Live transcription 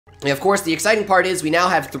And of course, the exciting part is we now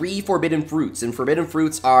have 3 forbidden fruits, and forbidden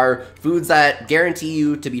fruits are foods that guarantee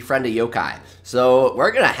you to befriend a yokai. So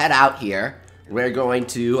we're gonna head out here. We're going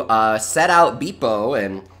to set out Beepo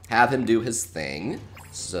and have him do his thing.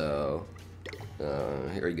 So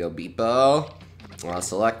here we go, Beepo.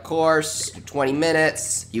 Select course, 20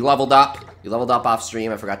 minutes. You leveled up. You leveled up off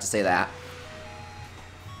stream. I forgot to say that.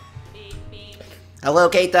 Hello,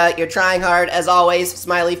 Keita. You're trying hard as always.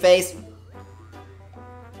 Smiley face.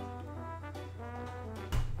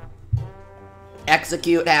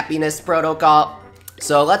 Execute happiness protocol.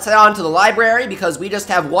 So let's head on to the library because we just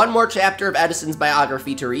have one more chapter of Edison's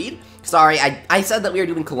biography to read. Sorry, I said that we were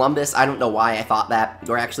doing Columbus. I don't know why I thought that.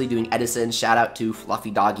 We're actually doing Edison. Shout out to Fluffy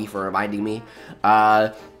Doggy for reminding me.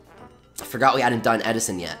 I forgot we hadn't done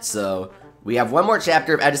Edison yet. So we have one more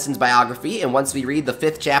chapter of Edison's biography, and once we read the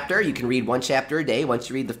 5th chapter, you can read 1 chapter a day. Once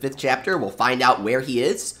you read the 5th chapter, we'll find out where he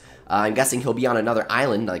is. I'm guessing he'll be on another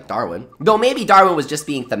island like Darwin. Though maybe Darwin was just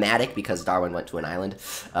being thematic because Darwin went to an island.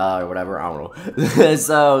 Or whatever, I don't know.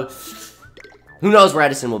 So, who knows where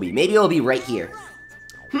Edison will be. Maybe it'll be right here.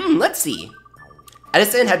 Let's see.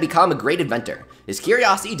 Edison had become a great inventor. His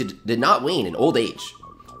curiosity did not wane in old age.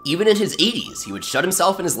 Even in his 80s, he would shut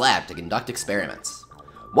himself in his lab to conduct experiments.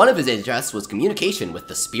 One of his interests was communication with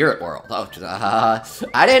the spirit world.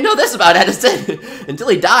 I didn't know this about Edison. Until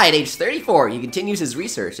he died at age 34, he continues his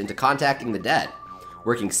research into contacting the dead,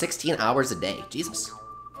 working 16 hours a day. Jesus.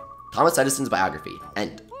 Thomas Edison's biography.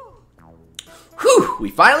 End. Whew, we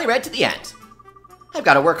finally read to the end. I've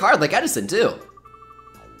got to work hard like Edison, too.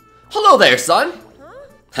 Hello there, son.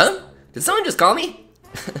 Huh? Did someone just call me?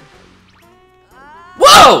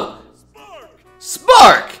 Whoa!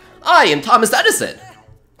 Spark! I am Thomas Edison.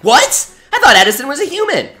 What? I thought Edison was a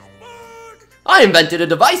human. I invented a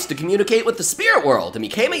device to communicate with the spirit world and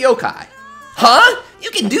became a yokai. Huh? You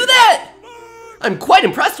can do that? I'm quite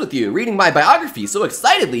impressed with you, reading my biography so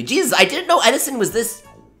excitedly. Jesus, I didn't know Edison was this,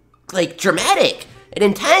 like, dramatic and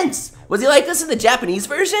intense. Was he like this in the Japanese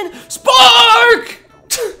version? Spark!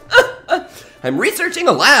 I'm researching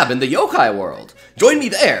a lab in the yokai world. Join me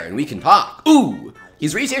there and we can talk. Ooh,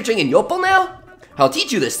 he's researching in Yopal now? I'll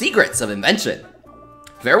teach you the secrets of invention.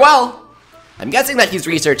 Farewell. I'm guessing that he's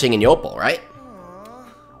researching in Yopal, right?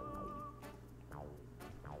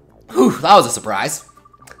 Whew, that was a surprise.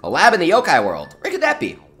 A lab in the yokai world. Where could that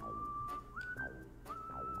be?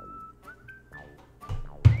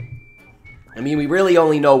 I mean, we really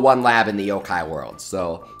only know one lab in the yokai world,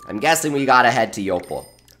 so I'm guessing we gotta head to Yopal.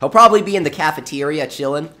 He'll probably be in the cafeteria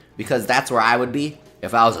chilling, because that's where I would be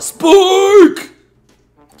if I was a Spark!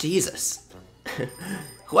 Jesus.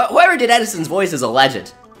 Whoever did Edison's voice is a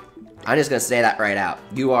legend. I'm just gonna say that right out.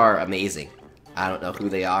 You are amazing. I don't know who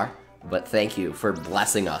they are, but thank you for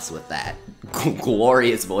blessing us with that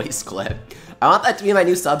glorious voice clip. I want that to be my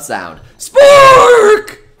new sub sound.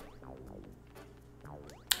 Spark!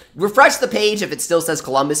 Refresh the page if it still says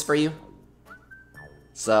Columbus for you.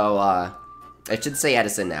 So, it should say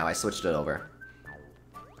Edison now. I switched it over.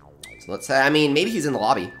 So let's say, I mean, maybe he's in the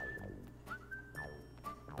lobby.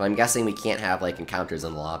 But I'm guessing we can't have, like, encounters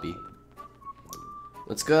in the lobby.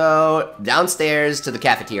 Let's go downstairs to the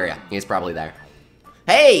cafeteria. He's probably there.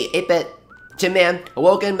 Hey, 8-Bit, Chin Man,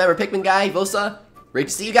 Awoken, Member Pikmin Guy, Vosa. Great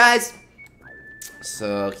to see you guys.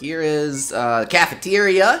 So here is the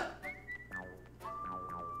cafeteria.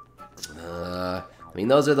 I mean,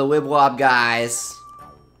 those are the Wibwob guys.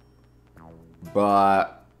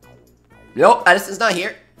 But nope, Edison's not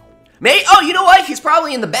here. Oh, you know what? He's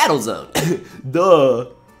probably in the battle zone.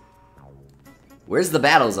 Duh. Where's the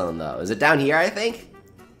battle zone, though? Is it down here, I think?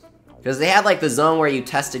 Because they had, like, the zone where you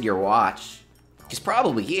tested your watch. He's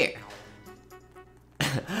probably here.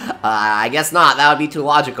 I guess not. That would be too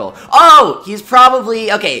logical. Oh! He's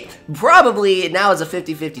probably... Okay, probably now is a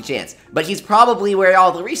 50-50 chance. But he's probably where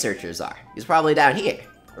all the researchers are. He's probably down here.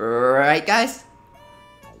 Right, guys?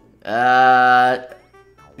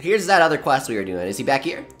 Here's that other quest we were doing. Is he back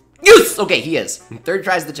here? Yes! Okay, he is. 3rd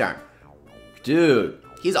tries the charm. Dude.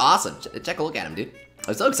 He's awesome. Check a look at him, dude.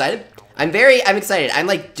 I'm so excited. I'm excited. I'm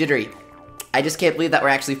like jittery. I just can't believe that we're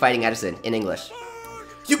actually fighting Edison in English.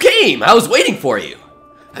 You came! I was waiting for you.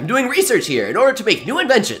 I'm doing research here in order to make new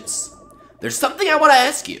inventions. There's something I want to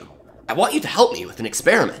ask you. I want you to help me with an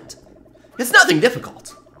experiment. It's nothing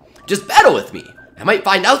difficult. Just battle with me. I might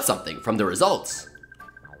find out something from the results.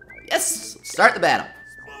 Yes, start the battle.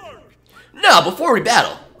 Now, before we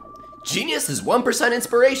battle, genius is 1%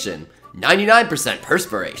 inspiration, 99%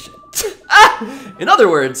 perspiration. In other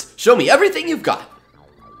words, show me everything you've got.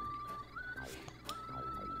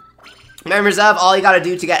 Members of, all you gotta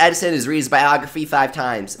do to get Edison is read his biography 5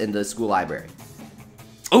 times in the school library.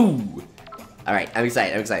 Ooh. Alright, I'm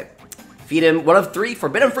excited, I'm excited. Feed him one of 3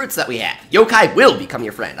 forbidden fruits that we have. Yo-kai will become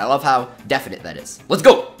your friend. I love how definite that is. Let's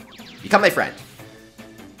go! Become my friend.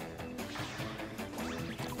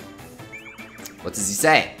 What does he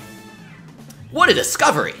say? What a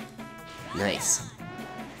discovery! Nice.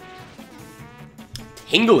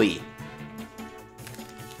 Tingly.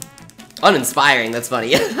 Uninspiring, that's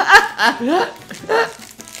funny.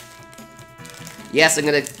 Yes, I'm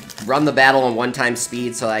gonna run the battle on 1 times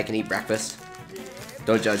speed so I can eat breakfast.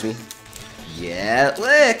 Don't judge me. Yeah, it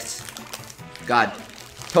licked! God,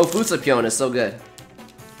 Tofu Sapyon is so good.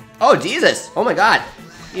 Oh, Jesus! Oh my god!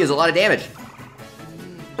 He has a lot of damage.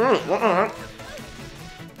 He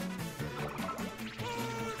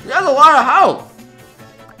has a lot of health!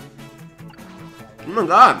 Oh my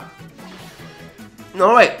god.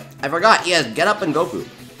 No, wait. I forgot. He has Get Up and Goku.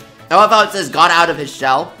 I love how it says got out of his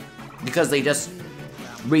shell because they just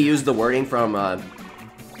reused the wording from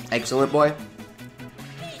Excellent Boy.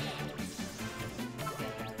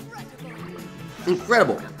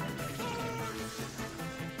 Incredible.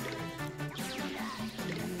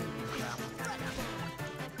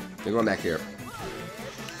 We're going back here.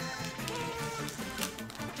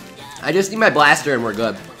 I just need my blaster and we're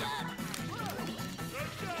good.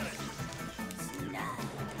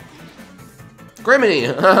 Criminy!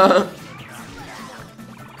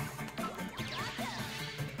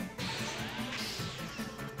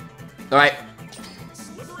 Alright.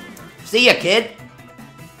 See ya, kid!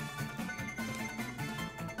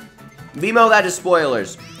 Vimo, that is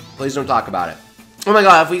spoilers. Please don't talk about it. Oh my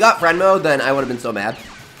god, if we got friend mode, then I would have been so mad.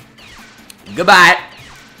 Goodbye!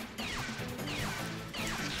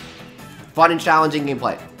 Fun and challenging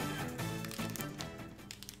gameplay.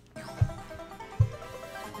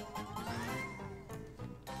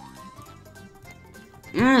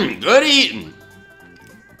 Good eating!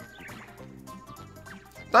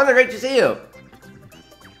 Thunder, great to see you!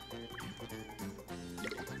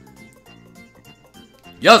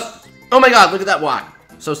 Yes! Oh my god, look at that walk.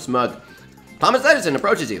 So smug. Thomas Edison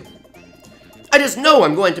approaches you. I just know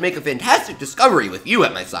I'm going to make a fantastic discovery with you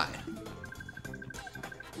at my side.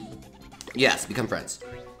 Yes, become friends.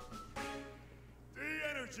 The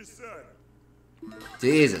Energison.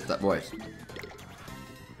 Jesus, that voice.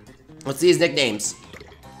 Let's see his nicknames.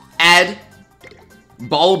 Ed,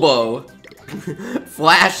 Bulbo,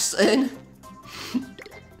 Flashson,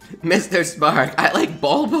 Mr. Spark. I like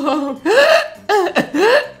Bulbo.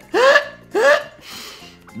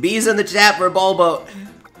 B's in the chat for Bulbo.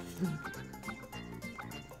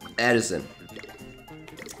 Edison.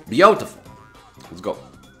 Beautiful. Let's go.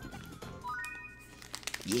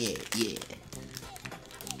 Yeah, yeah.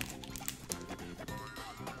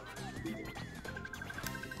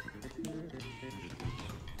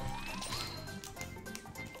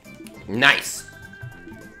 Nice.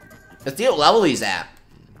 Let's see what level he's at.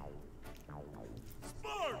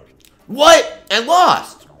 What? I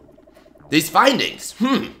lost. These findings.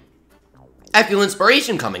 I feel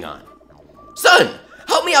inspiration coming on. Son,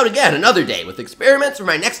 help me out again another day with experiments for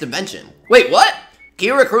my next invention. Wait, what? Can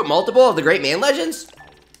you recruit multiple of the great man legends?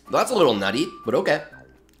 Well, that's a little nutty, but okay.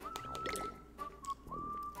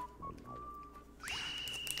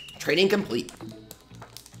 Training complete.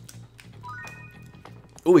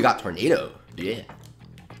 Ooh, we got Tornado. Yeah.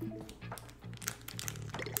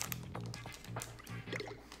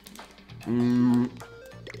 I'm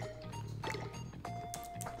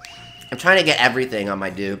trying to get everything on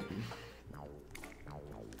my dude.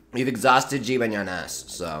 We've exhausted Jibanyanas,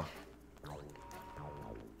 so.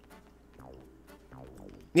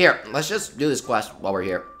 Here, let's just do this quest while we're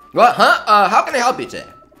here. What? Huh? How can I help you today?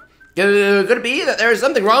 Could it be that there is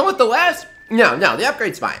something wrong with the West? No, the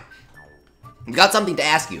upgrade's fine. We've got something to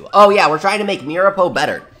ask you. Oh yeah, we're trying to make Mirapo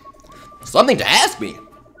better. Something to ask me?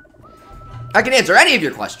 I can answer any of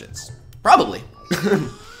your questions. Probably.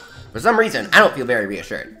 For some reason, I don't feel very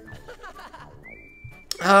reassured.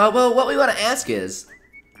 Well, what we want to ask is...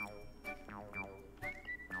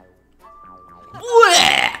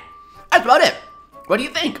 Bleh! That's about it. What do you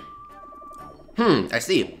think? I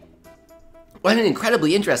see. What an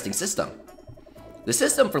incredibly interesting system. The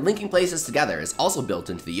system for linking places together is also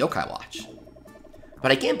built into the Yo-kai Watch.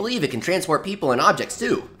 But I can't believe it can transport people and objects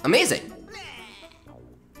too. Amazing.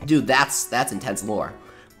 Dude, that's intense lore.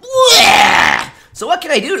 Bleh! So what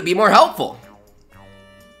can I do to be more helpful?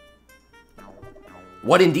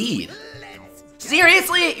 What indeed?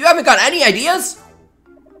 Seriously? You haven't got any ideas?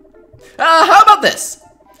 How about this?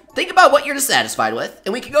 Think about what you're dissatisfied with,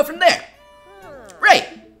 and we can go from there. Right.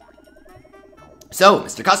 So,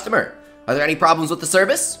 Mr. Customer, are there any problems with the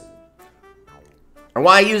service? Or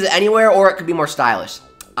why use it anywhere, or it could be more stylish?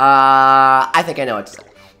 I think I know what to say.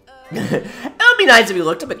 It would be nice if he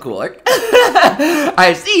looked a bit cooler.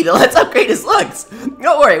 I see, then let's upgrade his looks.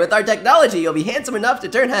 Don't worry, with our technology, you'll be handsome enough to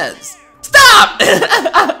turn heads. Stop!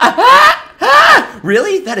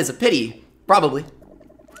 Really? That is a pity. Probably.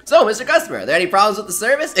 So, Mr. Customer, are there any problems with the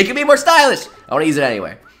service? It could be more stylish. I want to use it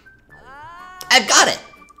anywhere. I've got it.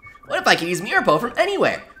 What if I could use Mirapo from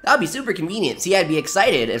anywhere? That would be super convenient. See, I'd be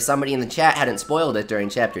excited if somebody in the chat hadn't spoiled it during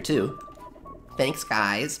Chapter 2. Thanks,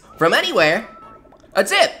 guys. From anywhere?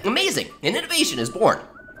 That's it. Amazing. An innovation is born.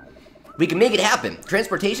 We can make it happen.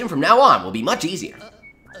 Transportation from now on will be much easier.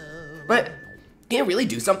 But can you really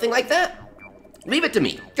do something like that? Leave it to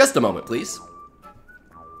me. Just a moment, please.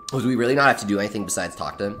 Do we really not have to do anything besides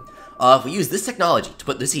talk to him? If we use this technology to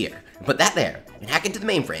put this here, and put that there, and hack into the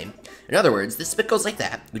mainframe, in other words, this spit goes like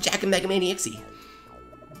that, with Jack and Mega Maniac C.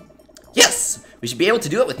 Yes! We should be able to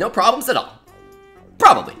do it with no problems at all.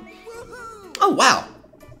 Probably. Oh, wow.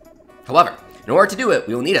 However, in order to do it,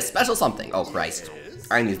 we will need a special something. Oh, Christ.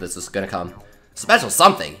 I knew this was gonna come. Special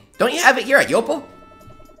something? Don't you have it here at Yopo?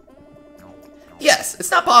 Yes,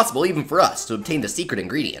 it's not possible even for us to obtain the secret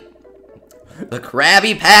ingredient. The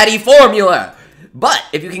Krabby Patty formula! But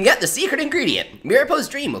if you can get the secret ingredient, Mirapo's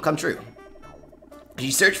dream will come true. Could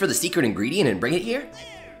you search for the secret ingredient and bring it here?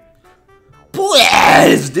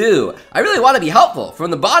 Please do! I really want to be helpful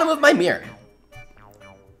from the bottom of my mirror.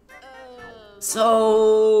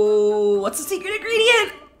 So, what's the secret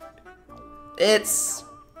ingredient? It's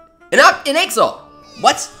an egg soul.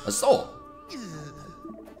 What? A soul?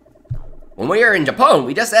 When we were in Japan,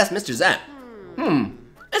 we just asked Mr. Zen.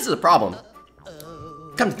 This is a problem.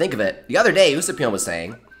 Come to think of it, the other day Usapion was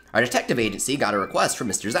saying, our detective agency got a request from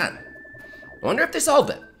Mr. Zen. I wonder if they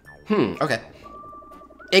solved it. Okay.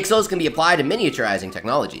 Egg souls can be applied to miniaturizing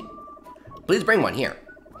technology. Please bring one here.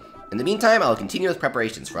 In the meantime, I'll continue with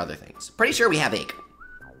preparations for other things. Pretty sure we have egg.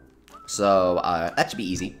 So, that should be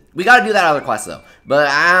easy. We gotta do that other quest though, but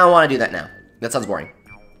I don't wanna do that now. That sounds boring.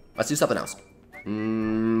 Let's do something else.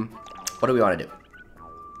 What do we wanna do?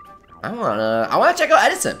 I wanna check out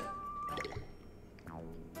Edison.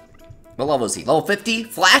 What level is he? Level 50,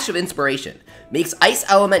 Flash of Inspiration. Makes ice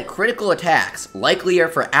element critical attacks likelier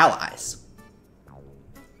for allies.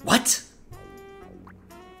 What?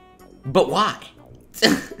 But why?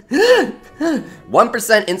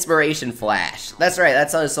 1% inspiration flash. That's right,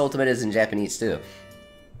 that's how his ultimate is in Japanese too.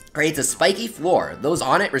 Creates a spiky floor. Those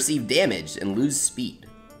on it receive damage and lose speed.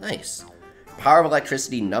 Nice. Power of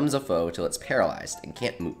electricity numbs a foe till it's paralyzed and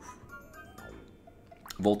can't move.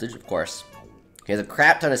 Voltage, of course. He has a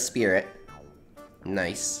crap ton of spirit.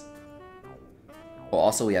 Nice. Well,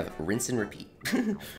 also we have rinse and repeat.